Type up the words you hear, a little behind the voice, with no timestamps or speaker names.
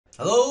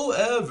Hello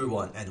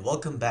everyone and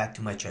welcome back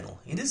to my channel.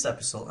 In this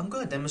episode, I'm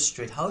going to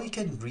demonstrate how you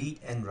can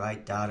read and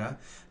write data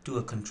to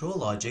a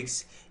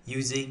ControlLogix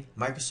using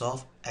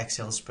Microsoft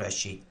Excel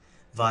spreadsheet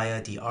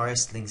via the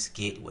RSLinx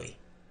Gateway.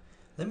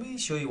 Let me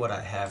show you what I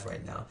have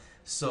right now.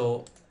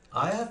 So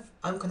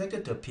I'm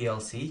connected to a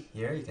PLC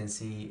here. You can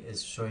see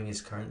it's showing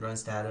its current run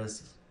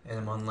status and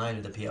I'm online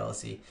with the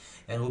PLC.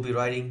 And we'll be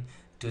writing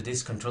to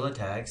this controller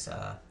tags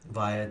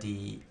via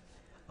the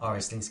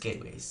RSLinx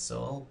Gateway.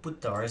 So I'll put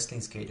the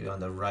RSLinx Gateway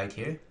on the right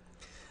here.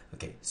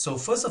 Okay, so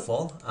first of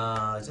all,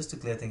 just to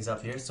clear things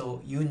up here,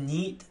 so you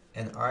need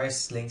an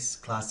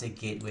RSLinx Classic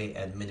Gateway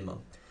at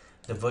minimum.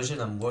 The version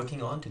I'm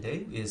working on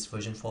today is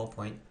version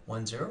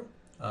 4.10.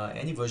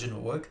 Any version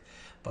will work,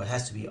 but it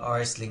has to be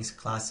RSLinx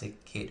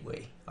Classic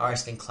Gateway.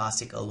 RSLinx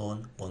Classic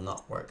alone will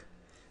not work.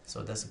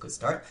 So that's a good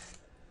start.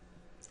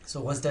 So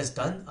once that's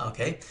done,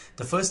 okay,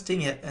 the first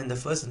thing and the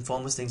first and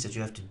foremost things that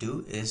you have to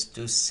do is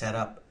to set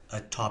up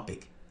a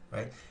topic.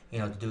 Right?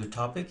 To do a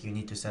topic, you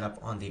need to set up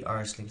on the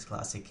RSLinx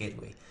Classic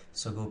Gateway.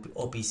 So go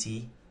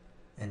OPC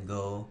and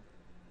go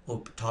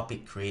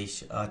topic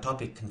creation,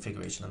 topic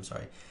configuration. I'm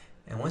sorry.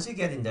 And once you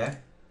get in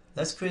there,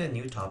 let's create a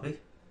new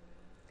topic.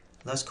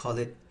 Let's call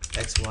it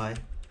XY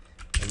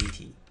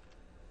NET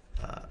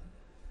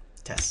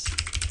test.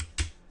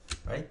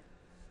 Right?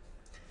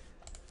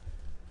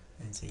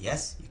 And say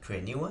yes. You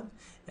create a new one.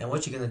 And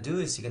what you're gonna do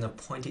is you're gonna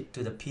point it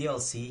to the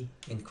PLC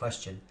in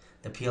question.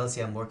 The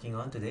PLC I'm working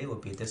on today will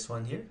be this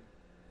one here,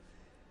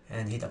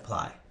 and hit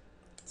apply.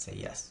 Say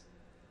yes.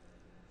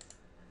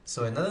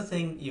 So another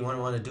thing you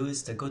want to do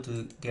is to go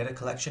to data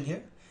collection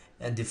here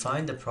and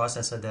define the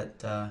processor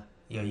that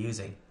you're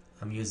using.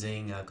 I'm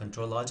using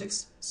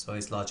ControlLogix, so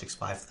it's Logix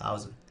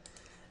 5000.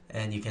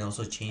 And you can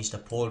also change the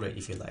poll rate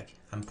if you like.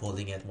 I'm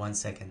polling at 1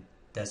 second.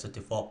 That's the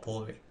default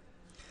poll rate.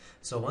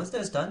 So once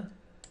that's done,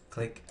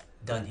 click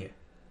done here.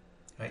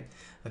 Right?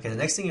 Okay, the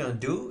next thing you want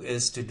to do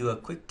is to do a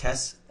quick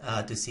test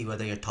to see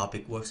whether your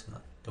topic works or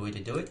not. The way to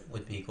do it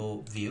would be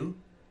go view,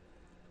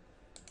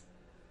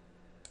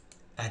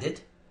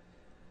 edit,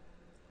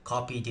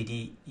 copy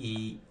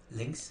DDE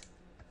links,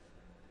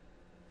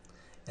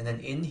 and then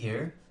in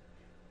here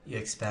you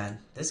expand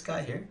this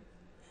guy here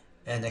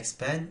and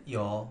expand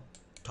your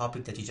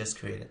topic that you just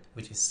created,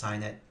 which is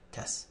SciNet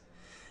test.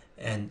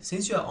 And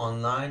since you're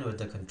online with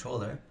the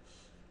controller,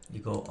 you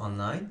go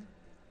online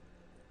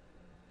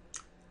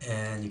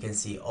and you can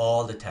see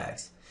all the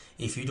tags.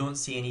 If you don't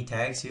see any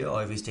tags here,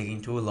 or if it's taking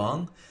too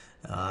long,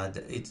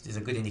 it is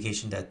a good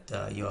indication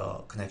that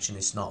your connection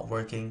is not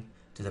working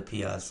to the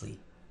PLC.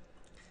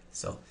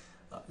 So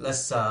what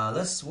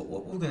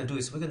we're gonna do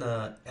is we're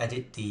gonna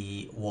edit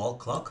the wall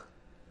clock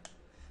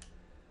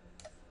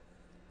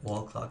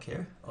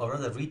here, or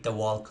rather read the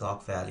wall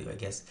clock value, I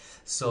guess.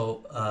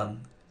 So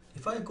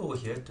if I go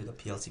here to the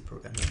PLC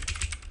program here,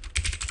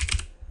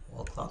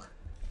 wall clock,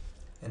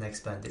 and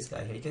expand this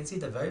guy here, you can see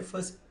the very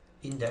first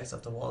index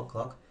of the wall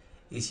clock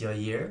is your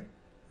year,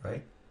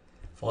 right?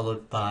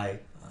 Followed by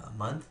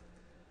month,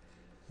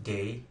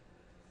 day,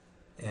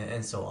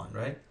 and so on,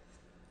 right?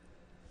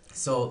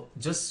 So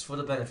just for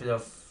the benefit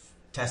of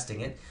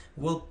testing it,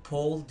 we'll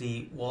pull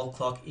the wall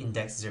clock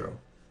index 0,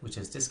 which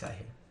is this guy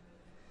here.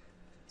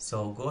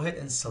 So go ahead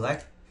and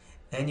select,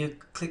 and you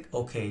click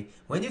OK.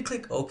 When you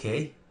click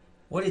OK,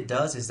 what it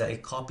does is that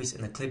it copies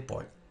in a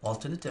clipboard.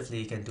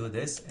 Alternatively, you can do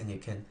this and you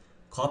can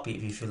copy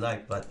it if you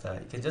like, but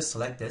you can just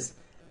select this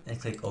and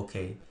click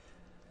OK.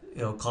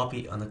 It'll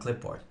copy on the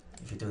clipboard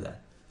if you do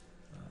that.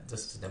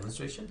 Just as a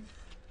demonstration,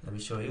 let me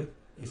show you.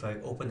 If I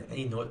open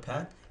any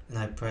notepad and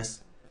I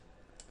press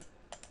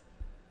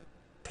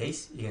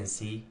paste, you can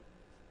see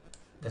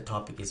the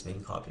topic is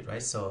being copied,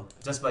 right? So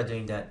just by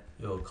doing that,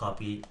 you'll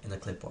copy in the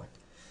clipboard.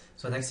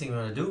 So next thing we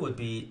want to do would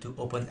be to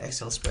open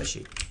Excel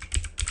spreadsheet.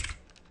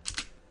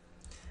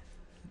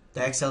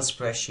 The Excel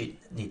spreadsheet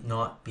need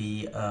not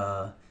be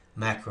a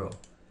macro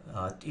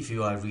if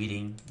you are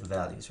reading the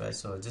values, right?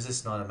 So this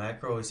is not a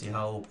macro. You see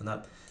how I open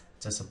up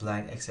just a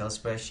blank Excel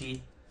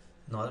spreadsheet,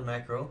 not a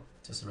macro,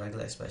 just a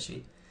regular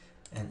spreadsheet.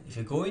 And if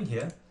you go in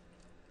here,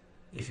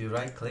 if you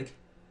right click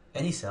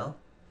any cell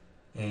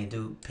and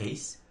do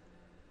paste,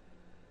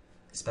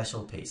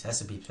 special paste, has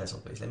to be special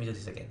paste. Let me do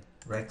this again.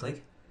 Right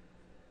click,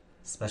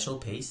 special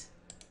paste,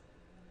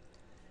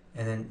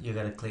 and then you're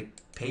gonna click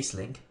paste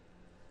link,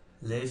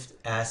 lift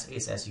as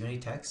is as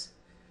Unitext,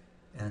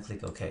 and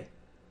click OK.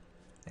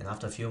 And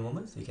after a few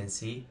moments, you can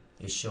see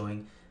it's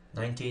showing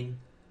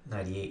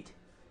 1998,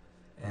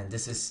 and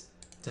this is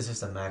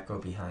the macro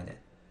behind it,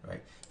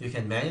 right? You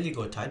can manually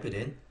go type it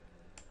in,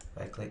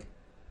 right click,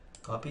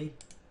 copy,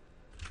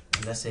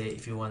 and let's say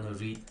if you want to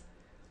read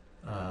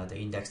the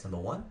index number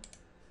 1,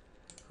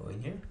 go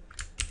in here,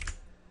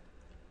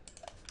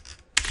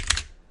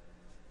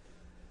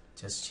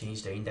 just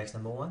change the index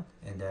number 1,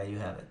 and there you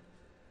have it,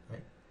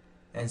 right?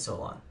 And so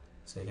on.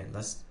 So again,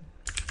 let's,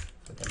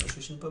 for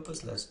demonstration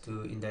purpose, let's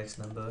do index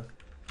number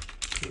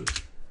 2.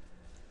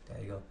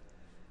 There you go.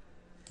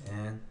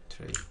 And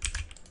 3.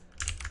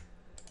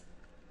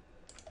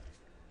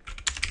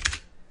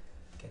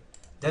 Okay,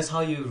 that's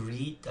how you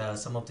read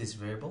some of this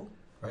variable,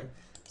 right?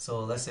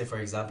 So let's say, for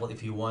example,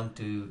 if you want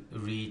to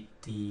read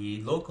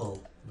the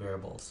local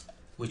variables,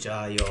 which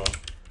are your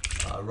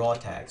raw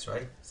tags,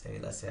 right?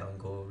 Let's say I'm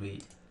going to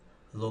read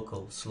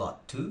local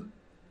slot 2,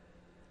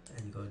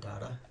 and you go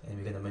data, and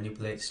we're going to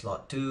manipulate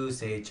slot 2,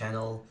 say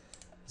channel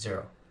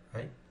 0,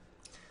 right?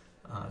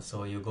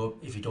 So you go,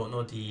 if you don't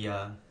know the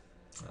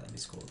let me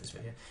scroll this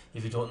way here.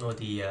 If you don't know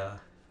the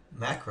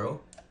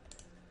macro,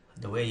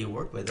 the way you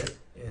work with it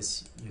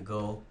is you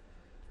go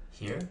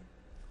here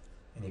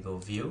and you go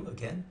view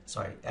again,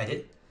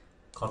 edit,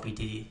 copy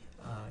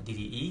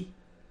DDE,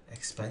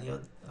 expand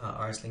your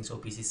RSLinx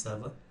OPC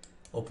server,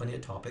 open your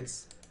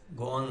topics,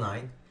 go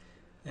online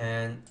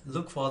and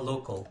look for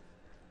local.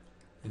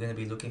 You're going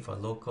to be looking for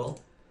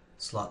local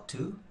slot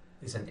 2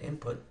 is an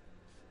input,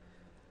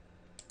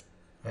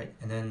 right?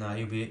 And then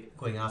you'll be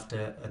going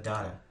after a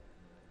data.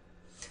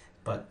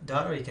 But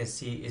data, you can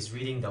see, is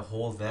reading the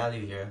whole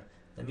value here.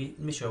 Let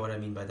me show you what I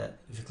mean by that.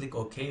 If you click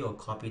OK, you'll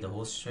copy the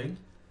whole string.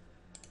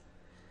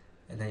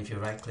 And then if you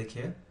right click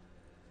here,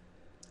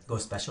 go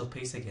special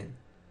paste again,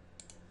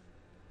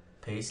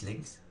 paste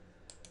links,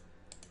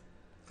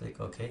 click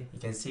OK. You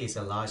can see it's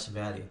a large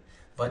value,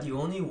 but you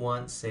only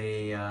want,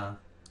 say,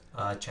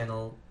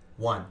 channel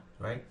 1,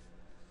 right?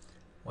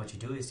 What you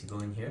do is you go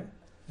in here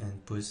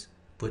and put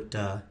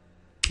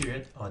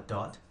period or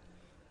dot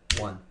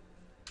 1,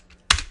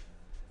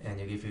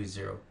 and you give you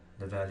 0,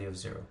 the value of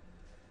 0.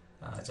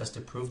 Just to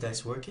prove that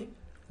it's working,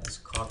 let's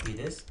copy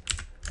this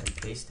and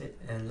paste it,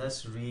 and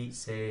let's read,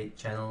 say,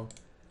 channel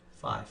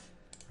 5,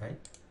 right,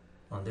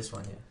 on this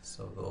one here.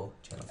 So go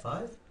channel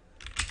 5,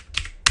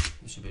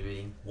 you should be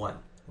reading 1,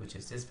 which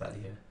is this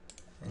value here,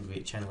 and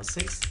read channel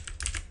 6,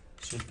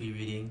 should be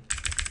reading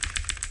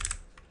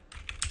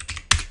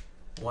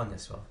 1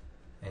 as well,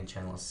 and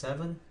channel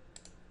 7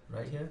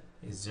 right here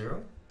is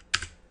 0.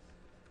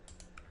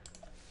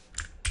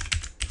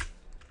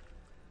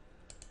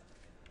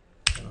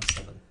 Channel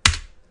 7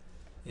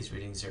 is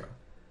reading 0.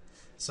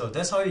 So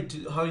that's how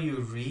you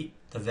read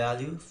the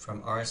value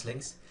from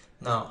RSLinx.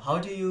 Now, how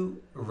do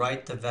you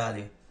write the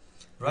value?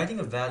 Writing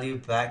a value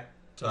back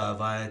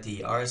via the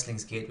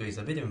RSLinx Gateway is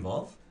a bit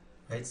involved,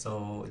 right?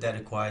 So that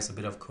requires a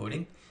bit of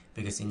coding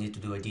because you need to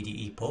do a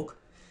DDE poke.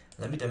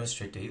 Let me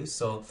demonstrate to you.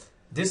 So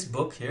this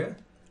book here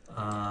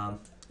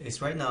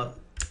is right now,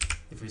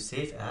 if we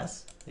save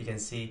as, you can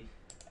see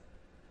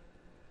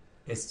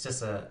it's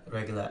just a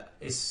regular,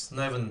 it's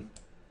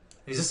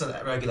just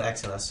a regular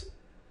Excel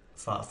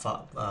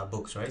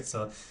books, right?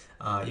 So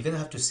you're gonna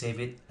have to save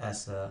it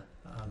as a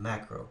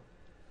macro.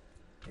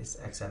 It's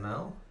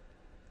XML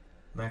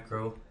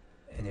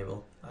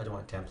Macro-Enabled, I don't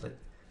want template,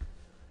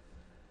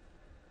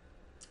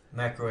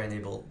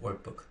 Macro-Enabled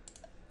Workbook,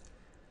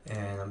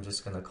 and I'm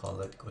just gonna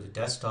call it, go to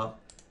desktop,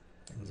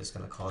 and I'm just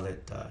gonna call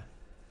it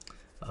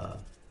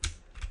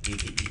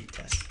VBE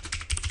test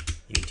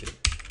YouTube.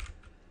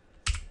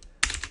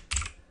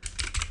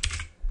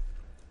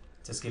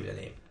 Just give it a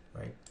name,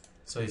 right?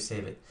 So you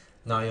save it.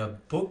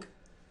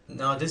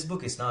 Now this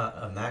book is not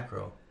a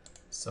macro.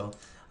 So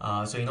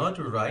in order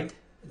to write,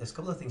 there's a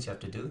couple of things you have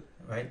to do,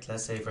 right?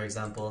 Let's say, for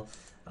example,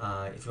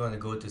 if you want to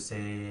go to,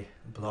 say,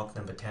 block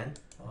number 10,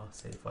 or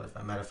say, for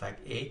the matter of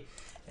fact, A,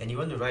 and you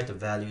want to write the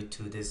value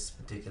to this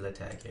particular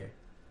tag here.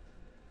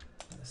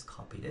 Let's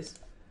copy this.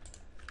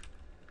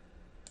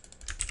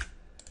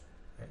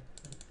 Right.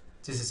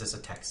 This is just a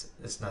text.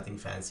 There's nothing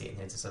fancy in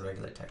here. It's just a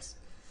regular text.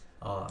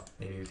 Or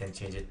maybe we can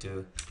change it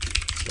to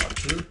slot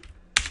 2,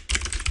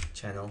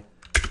 channel,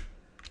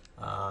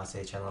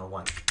 say channel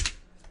 1.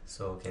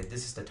 So okay,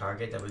 this is the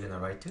target that we're gonna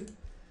write to,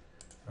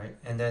 right?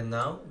 And then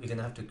now we're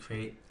gonna have to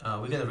create,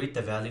 we're gonna read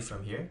the value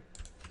from here.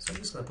 So I'm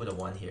just gonna put a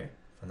 1 here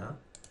for now,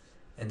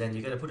 and then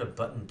you gotta put a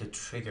button to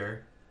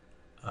trigger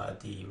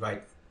the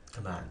right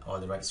command or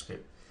the right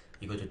script.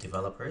 You go to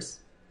developers,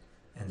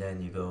 and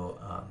then you go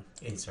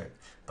insert.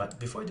 But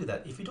before you do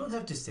that, if you don't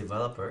have this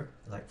developer,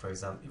 like for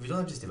example, if you don't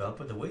have this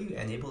developer, the way you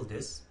enable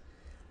this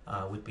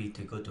would be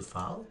to go to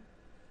file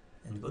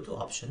and go to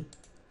option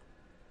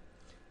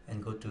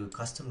and go to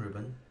custom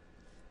ribbon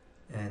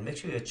and make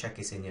sure your check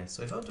is in here.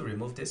 So if I want to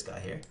remove this guy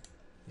here,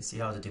 you see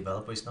how the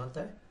developer is not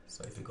there?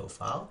 So if you go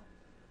file,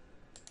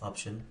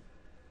 option,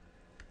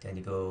 then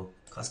you go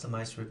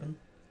customize ribbon.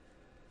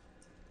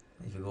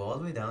 If you go all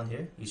the way down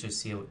here, you should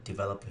see a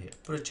developer here.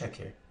 Put a check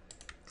here.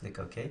 Click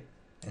OK,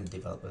 and the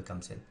developer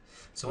comes in.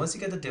 So once you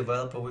get the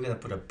developer, we're going to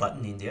put a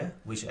button in there,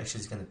 which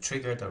actually is going to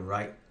trigger the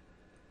write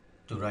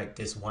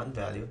this one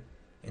value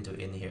into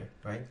in here,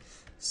 right?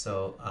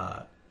 So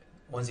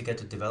once you get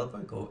to developer,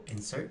 go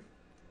insert,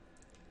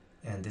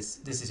 and this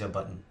is your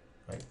button,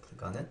 right?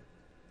 Click on it,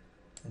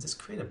 and just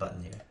create a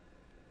button here,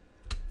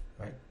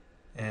 right?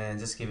 And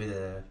just give it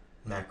a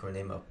macro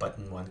name of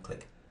button 1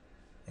 click,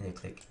 and you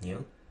click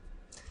new.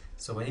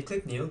 So when you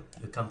click new,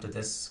 you come to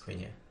this screen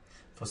here.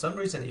 For some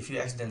reason, if you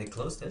accidentally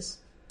close this,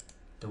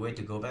 the way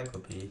to go back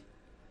would be,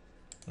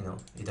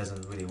 it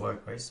doesn't really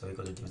work, right? So you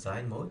go to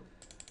design mode,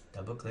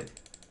 double click,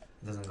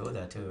 it doesn't go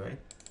there too, right?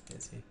 You can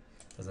see,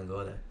 it doesn't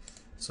go there.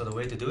 So the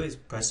way to do it is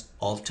press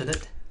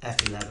alternate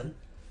F11,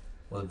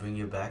 will bring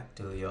you back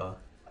to your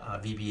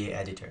VBA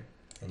editor.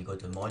 Then you go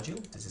to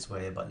module. This is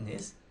where your button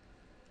is,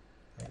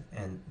 right?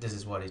 And this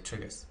is what it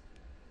triggers.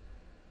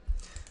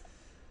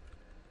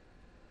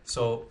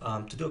 So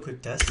to do a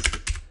quick test,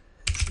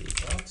 see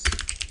box,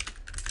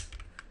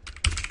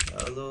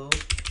 hello.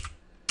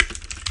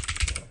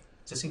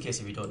 Just in case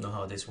if you don't know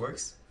how this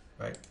works,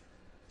 right?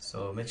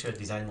 So make sure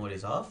design mode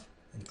is off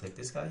and click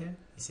this guy here.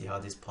 You see how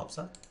this pops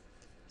up?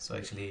 So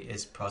actually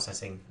it's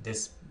processing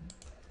this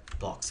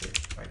blocks here,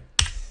 right?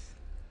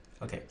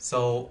 Okay,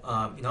 so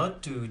in order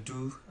to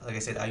do, like I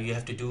said, you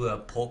have to do a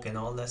poke and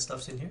all that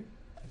stuffs in here.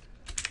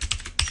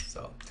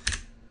 So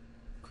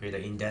create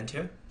an indent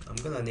here. I'm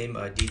gonna name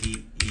a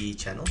DDE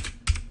channel.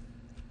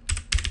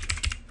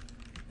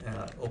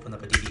 Open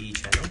up a DDE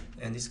channel,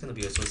 and it's gonna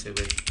be associated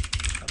with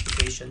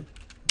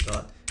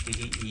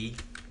application.DDE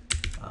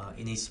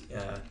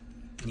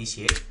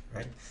initiate,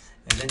 right?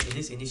 And then in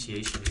this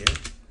initiation here,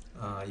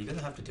 you're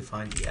gonna have to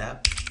define the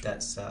app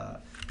that's gonna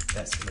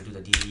do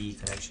the DDE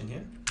connection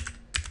here.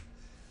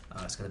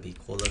 It's gonna be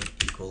colon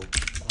equal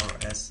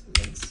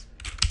RSLinx.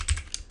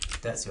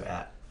 That's your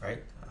app,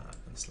 right? I'm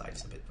gonna slide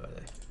this a bit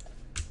further.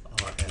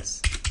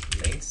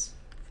 RSLinx,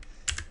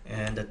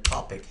 and the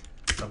topic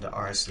from the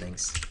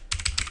RSLinx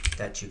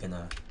that you're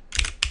gonna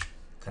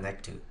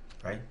connect to,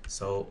 right?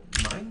 So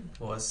mine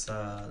was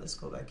let's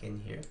go back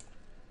in here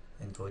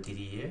and go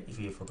DDE here. If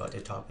you forgot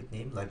your topic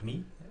name, like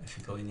me, if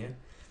you go in here,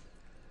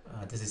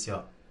 this is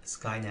your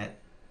Skynet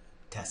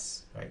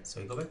tests, right?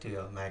 So you go back to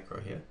your macro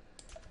here,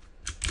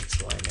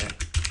 Skynet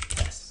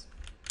tests.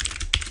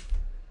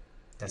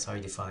 That's how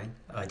you define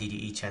a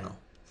DDE channel.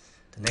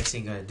 The next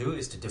thing you're going to do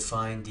is to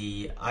define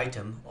the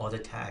item or the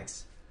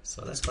tags.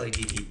 So let's call it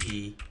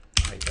DDE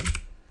item.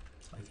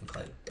 So you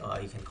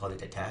can call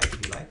it a tag if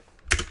you like.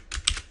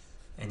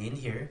 And in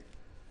here,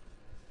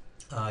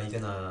 you're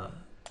gonna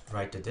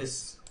write to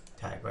this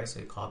tag, right? So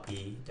you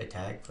copy the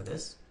tag for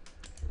this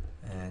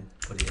and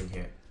put it in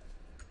here.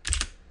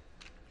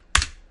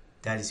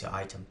 That is your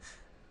item.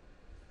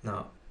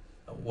 Now,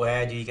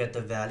 where do you get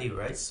the value,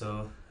 right?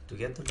 So to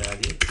get the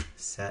value,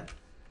 set,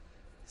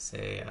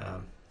 say,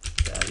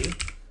 value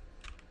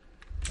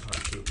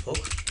to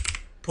poke.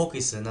 Poke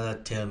is another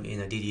term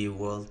in a DDE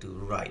world to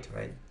write,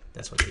 right?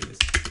 That's what they use.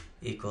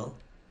 Equal.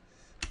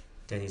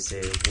 Then you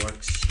say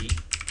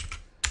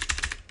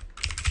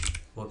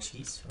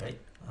worksheets, right?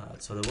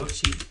 So the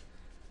worksheet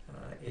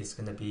is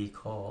going to be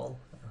called,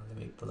 let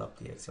me pull up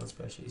the Excel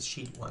spreadsheet. It's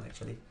sheet 1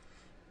 actually.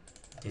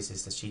 This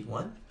is the sheet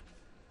 1.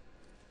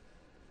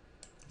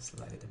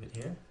 Slide it a bit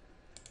here.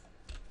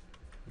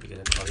 We're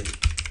going to call it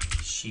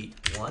sheet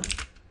 1.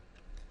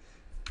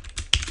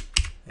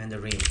 And the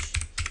range.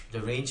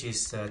 The range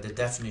is the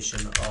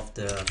definition of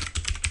the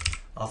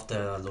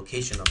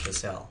location of the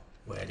cell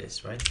where it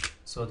is, right?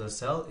 So the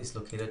cell is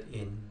located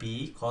in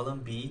B,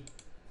 column B,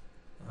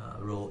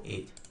 row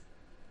 8.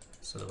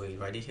 So the way you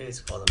write it here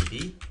is column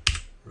B,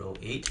 row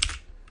 8.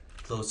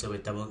 Close it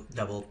with double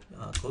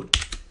quote,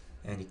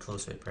 and you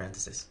close with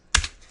parenthesis.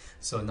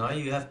 So now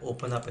you have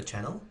opened up a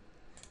channel,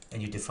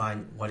 and you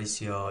define what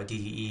is your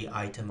DDE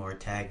item or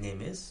tag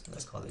name is.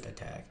 Let's call it a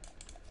tag,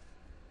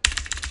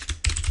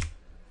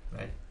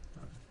 right?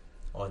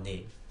 Or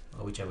name,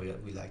 or whichever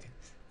we like,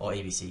 or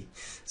ABC.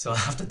 So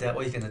after that,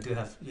 what you're gonna do,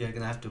 you're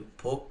gonna have to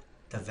poke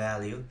the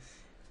value,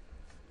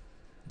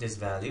 this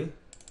value,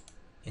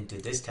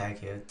 into this tag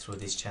here through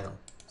this channel.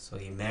 So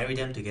you marry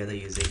them together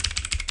using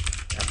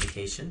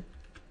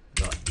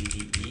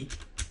application.DDE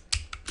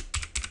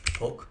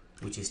poke,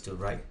 which is to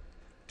write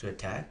to a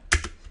tag,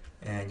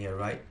 and you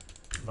write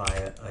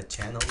via a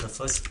channel. The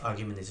first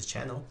argument is a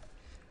channel.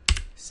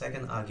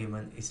 Second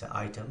argument is an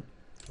item,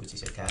 which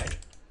is a tag.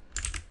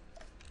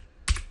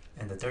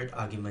 And the third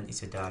argument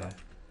is your data,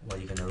 what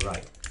you're gonna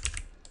write,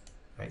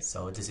 right?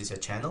 So this is your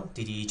channel,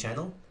 DDE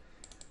channel.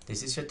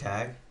 This is your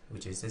tag,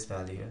 which is this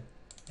value here,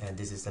 and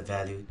this is the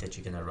value that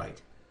you're gonna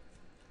write.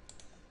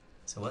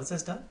 So once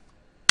that's done,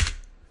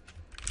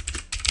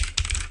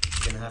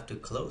 you're gonna have to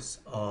close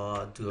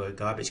or do a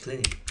garbage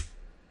cleaning,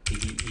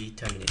 DDE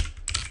terminate,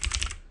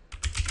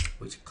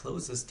 which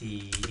closes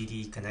the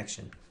DDE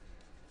connection.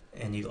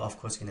 And you of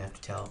course gonna have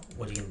to tell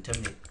what you're gonna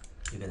terminate.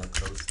 You're gonna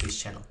close this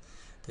channel.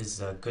 This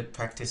is a good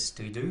practice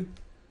to do.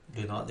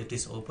 Do not leave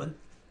this open.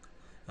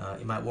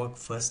 It might work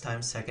first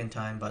time, second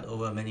time, but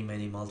over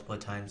multiple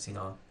times,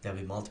 there'll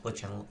be multiple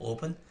channels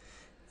open,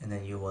 and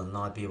then you will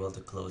not be able to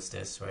close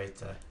this, right?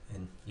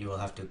 And you will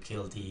have to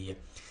kill the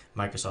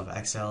Microsoft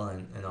Excel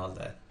and all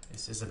that.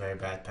 It's just a very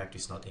bad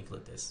practice not to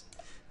include this.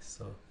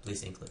 So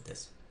please include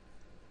this.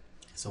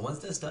 So once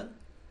that's done,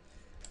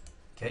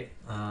 okay,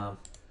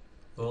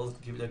 we'll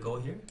give it a go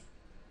here.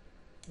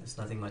 There's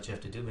nothing much you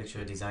have to do. Make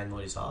sure design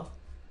mode is off.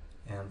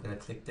 And I'm going to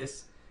click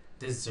this.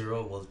 This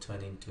 0 will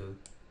turn into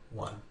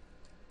 1.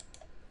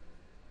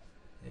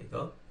 There you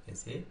go. You can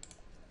see it.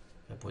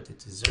 I put it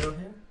to 0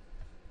 here.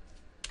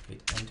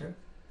 Hit enter.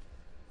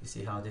 You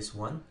see how this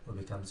 1 will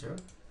become 0?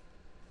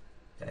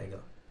 There you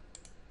go.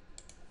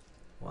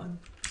 1.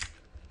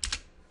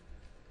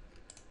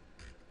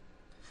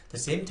 The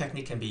same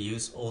technique can be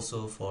used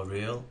also for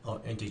real or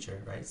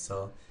integer, right?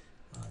 So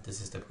this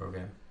is the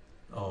program.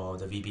 or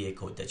the VBA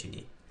code that you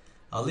need.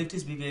 I'll leave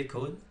this VBA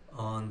code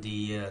on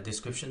the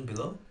description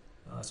below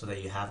so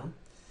that you have them.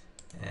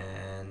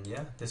 And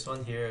yeah, this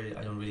one here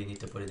I don't really need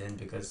to put it in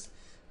because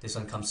this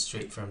one comes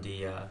straight from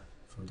the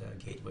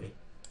gateway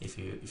if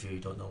you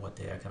don't know what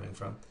they are coming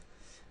from.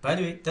 But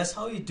anyway, that's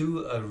how you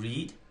do a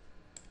read.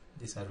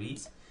 These are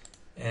reads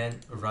and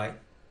write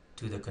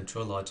to the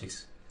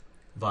ControlLogix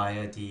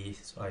via the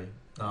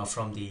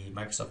from the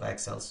Microsoft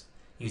Excels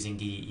using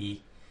DDE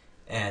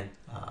and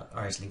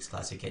RSLinx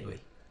Classic Gateway.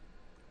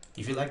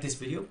 If you like this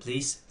video,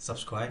 please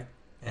subscribe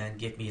and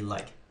give me a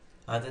like.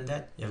 Other than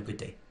that, you have a good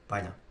day.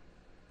 Bye now.